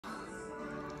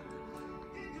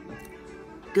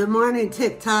Good morning,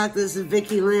 TikTok. This is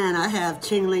Vicki Lynn. I have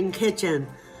Chingling Kitchen.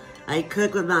 I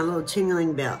cook with my little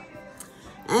Chingling belt.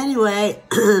 Anyway,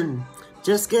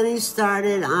 just getting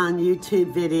started on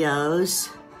YouTube videos.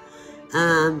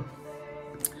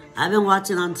 I've been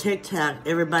watching on TikTok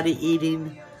everybody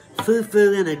eating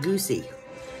fufu and Agusi.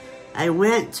 I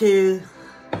went to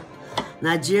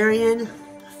Nigerian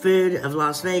food of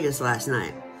Las Vegas last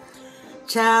night.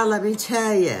 Child, let me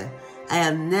tell you, I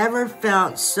have never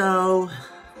felt so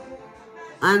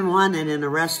unwanted in a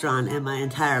restaurant in my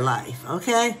entire life,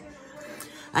 okay?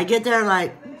 I get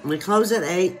there we close at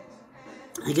 8.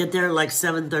 I get there at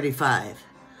 7:35.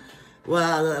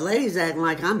 Well, the lady's acting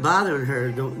like I'm bothering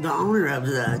her, the owner of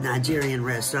the Nigerian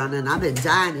restaurant, and I've been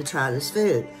dying to try this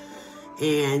food.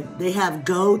 And they have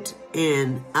goat,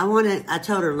 and I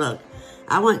told her, look,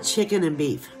 I want chicken and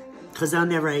beef, because I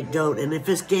never ate goat, and if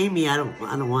it's gamey, I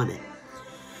don't want it.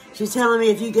 She's telling me,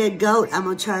 if you get goat, I'm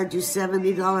going to charge you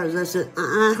 $70. I said,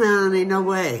 honey, no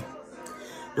way.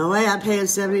 No way I'm paying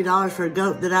 $70 for a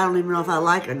goat that I don't even know if I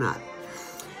like or not.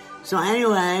 So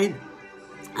anyway,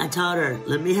 I told her,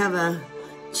 let me have a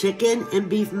chicken and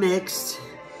beef mixed.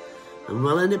 I'm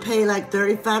willing to pay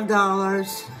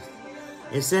 $35.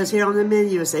 It says here on the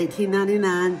menu, it's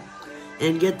 $18.99.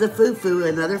 And get the fufu,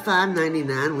 another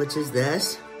 $5.99, which is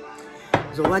this.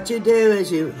 So what you do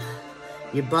is you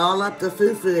ball up the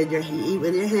fufu and you eat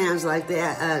with your hands like the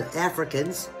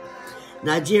Africans,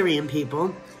 Nigerian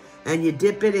people, and you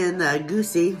dip it in the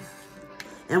Agusi.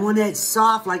 And when it's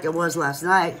soft like it was last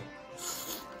night,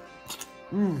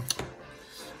 you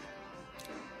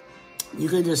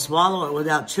can just swallow it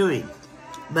without chewing.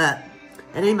 But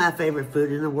it ain't my favorite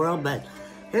food in the world, but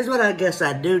here's what I guess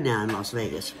I do now in Las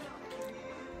Vegas.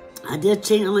 I did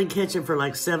Chingling Kitchen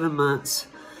for 7 months.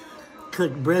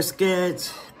 Cooked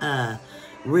briskets,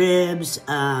 ribs,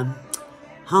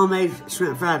 homemade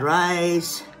shrimp fried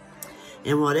rice,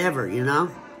 and whatever, you know.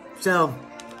 So,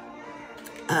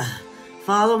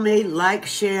 follow me, like,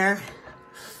 share,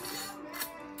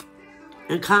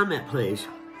 and comment, please.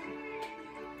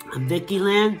 I'm Vicki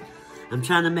Lynn. I'm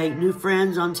trying to make new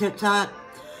friends on TikTok.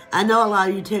 I know a lot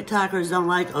of you TikTokers don't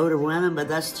like older women, but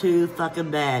that's too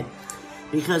fucking bad.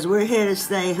 Because we're here to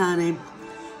stay, honey.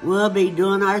 We'll be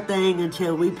doing our thing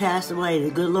until we pass away.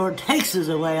 The good Lord takes us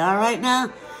away, all right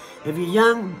now? If you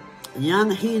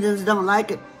young heathens don't like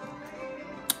it,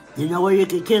 you know where you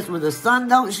can kiss where the sun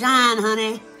don't shine,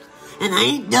 honey. And I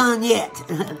ain't done yet.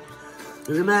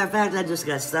 As a matter of fact, I just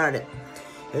got started.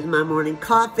 Here's my morning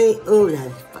coffee. Ooh,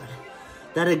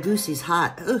 that Agusi's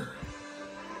hot. Ooh.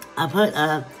 I put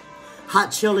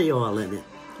hot chili oil in it.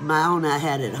 My own I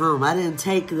had at home. I didn't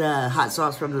take the hot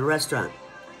sauce from the restaurant.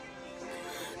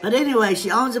 But anyway,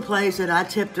 she owns a place and I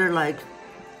tipped her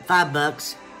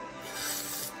 $5.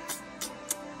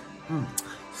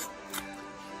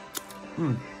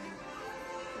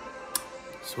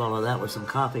 Swallow that with some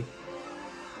coffee.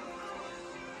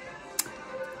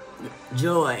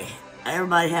 Joy.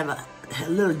 Everybody have a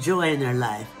little joy in their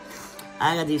life.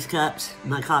 I got these cups,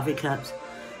 my coffee cups.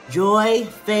 Joy,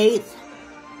 faith.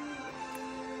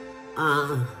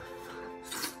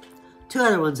 Two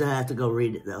other ones I have to go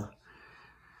read it though.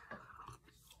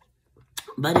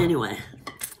 But anyway,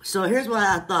 so here's what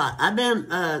I thought. I've been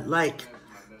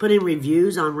putting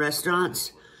reviews on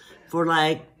restaurants for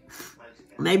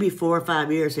maybe 4 or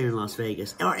 5 years here in Las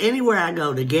Vegas, or anywhere I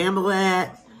go to gamble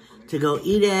at, to go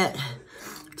eat at,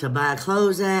 to buy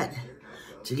clothes at,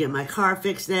 to get my car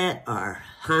fixed at, or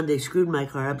Hyundai screwed my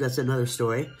car up. That's another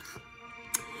story.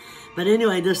 But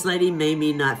anyway, this lady made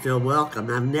me not feel welcome.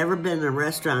 I've never been in a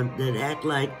restaurant that act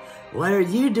like, what are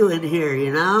you doing here,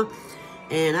 you know?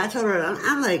 And I told her,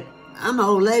 I'm an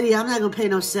old lady. I'm not going to pay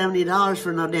no $70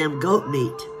 for no damn goat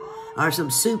meat or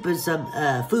some soup and some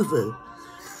fufu.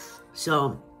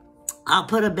 So I'll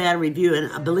put a bad review.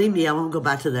 And believe me, I won't go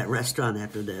back to that restaurant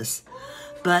after this.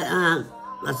 But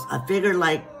I figured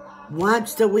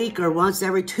once a week or once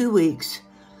every 2 weeks,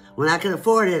 when I can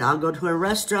afford it, I'll go to a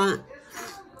restaurant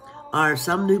or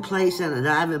some new place that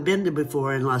I haven't been to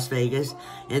before in Las Vegas.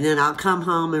 And then I'll come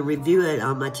home and review it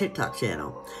on my TikTok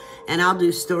channel. And I'll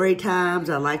do story times.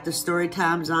 I like the story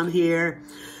times on here.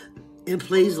 And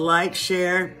please like,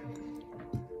 share,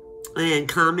 and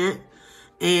comment.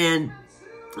 And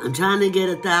I'm trying to get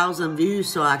 1,000 views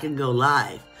so I can go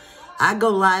live. I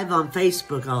go live on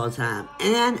Facebook all the time.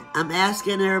 And I'm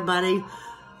asking everybody,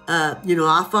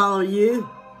 I'll follow you.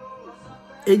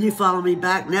 And you follow me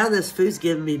back. Now this food's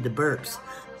giving me the burps.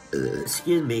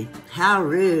 Excuse me. How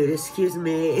rude. Excuse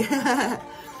me.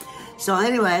 So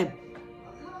anyway,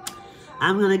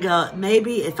 I'm going to go,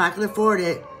 maybe if I can afford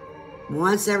it,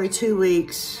 once every 2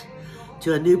 weeks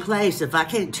to a new place. If I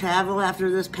can't travel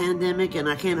after this pandemic and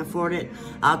I can't afford it,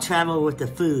 I'll travel with the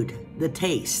food, the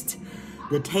taste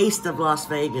of Las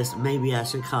Vegas, maybe I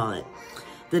should call it.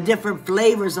 The different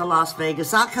flavors of Las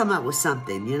Vegas. I'll come up with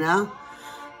something, you know?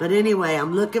 But anyway,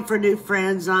 I'm looking for new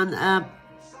friends on,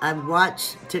 I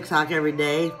watch TikTok every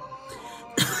day.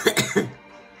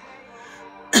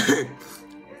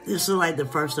 This is like the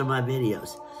first of my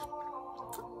videos.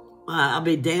 I'll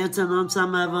be dancing on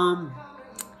some of them.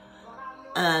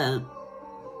 I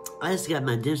just got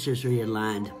my dentures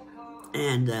realigned,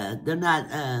 and they're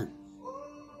not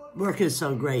working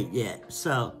so great yet.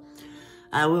 So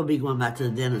I will be going back to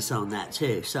the dentist on that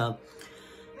too. So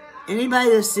anybody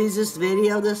that sees this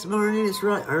video this morning, it's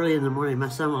really early in the morning. My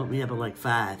son woke me up at like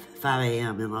 5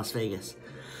 a.m. in Las Vegas.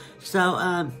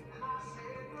 So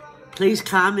please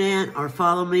comment or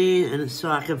follow me, and so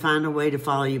I can find a way to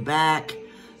follow you back,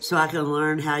 so I can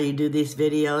learn how you do these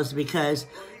videos, because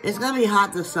it's going to be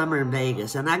hot this summer in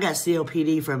Vegas. And I got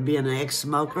COPD from being an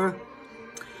ex-smoker.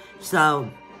 So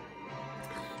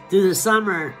through the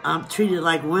summer, I'm treated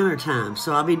like wintertime.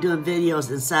 So I'll be doing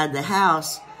videos inside the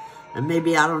house and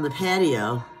maybe out on the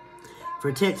patio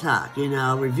for TikTok, you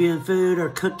know, reviewing food or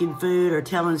cooking food or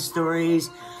telling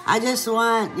stories. I just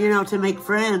want, you know, to make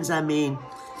friends. I mean,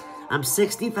 I'm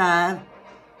 65.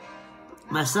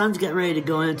 My son's getting ready to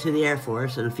go into the Air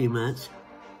Force in a few months.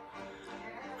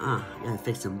 Oh, I gotta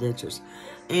fix some dentures.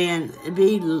 And it'd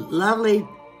be lovely.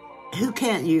 Who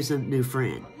can't use a new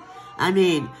friend? I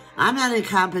mean, I'm not in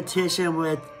competition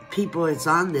with people that's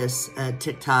on this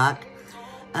TikTok.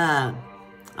 I'm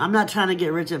not trying to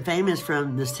get rich and famous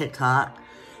from this TikTok,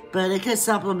 but it could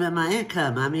supplement my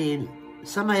income. I mean,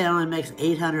 somebody that only makes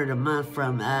 $800 a month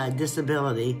from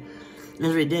disability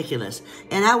is ridiculous.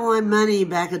 And I won money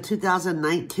back in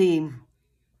 2019,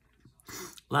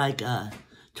 like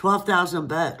 12,000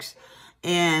 bucks.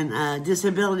 And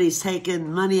disability's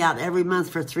taking money out every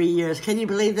month for 3 years. Can you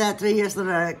believe that? 3 years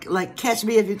later, like, catch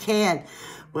me if you can.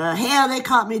 Well, hell, they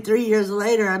caught me 3 years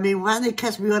later. I mean, why didn't they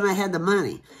catch me when I had the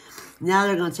money? Now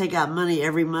they're going to take out money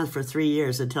every month for 3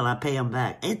 years until I pay them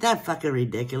back. Ain't that fucking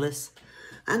ridiculous?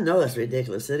 I know it's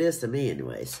ridiculous. It is to me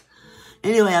anyways.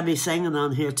 Anyway, I'll be singing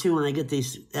on here too when I get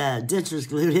these dentures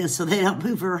glued in so they don't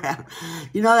move around.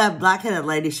 You know that black-headed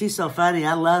lady? She's so funny.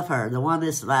 I love her. The one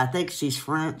that's, I think she's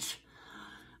French.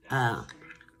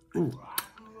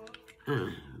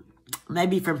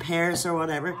 Maybe from Paris or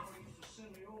whatever.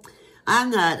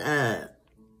 I'm not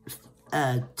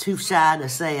too shy to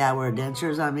say I wear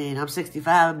dentures. I mean, I'm 65.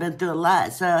 I've been through a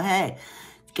lot. So, hey,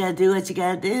 you got to do what you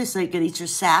got to do so you can eat your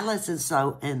salads and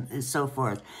so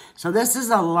forth. So this is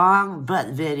a long butt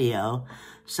video.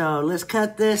 So let's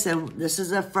cut this. And this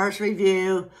is the first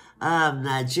review of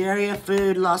Nigeria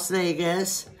food, Las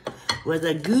Vegas, with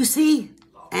Agusi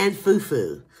and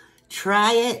fufu.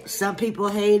 Try it. Some people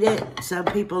hate it. Some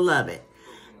people love it.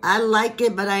 I like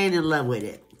it, but I ain't in love with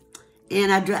it.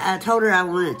 And I told her I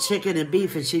wanted chicken and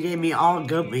beef, and she gave me all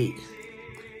goat meat.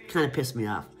 Kind of pissed me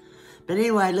off. But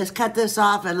anyway, let's cut this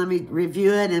off, and let me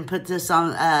review it and put this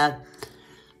on.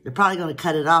 They're probably going to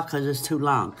cut it off because it's too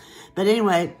long. But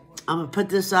anyway, I'm going to put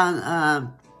this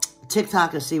on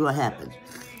TikTok and see what happens.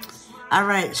 All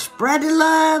right, spread the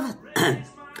love.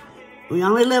 We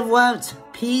only live once.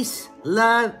 Peace,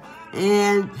 love,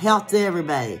 and health to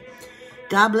everybody.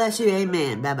 God bless you.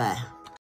 Amen. Bye-bye.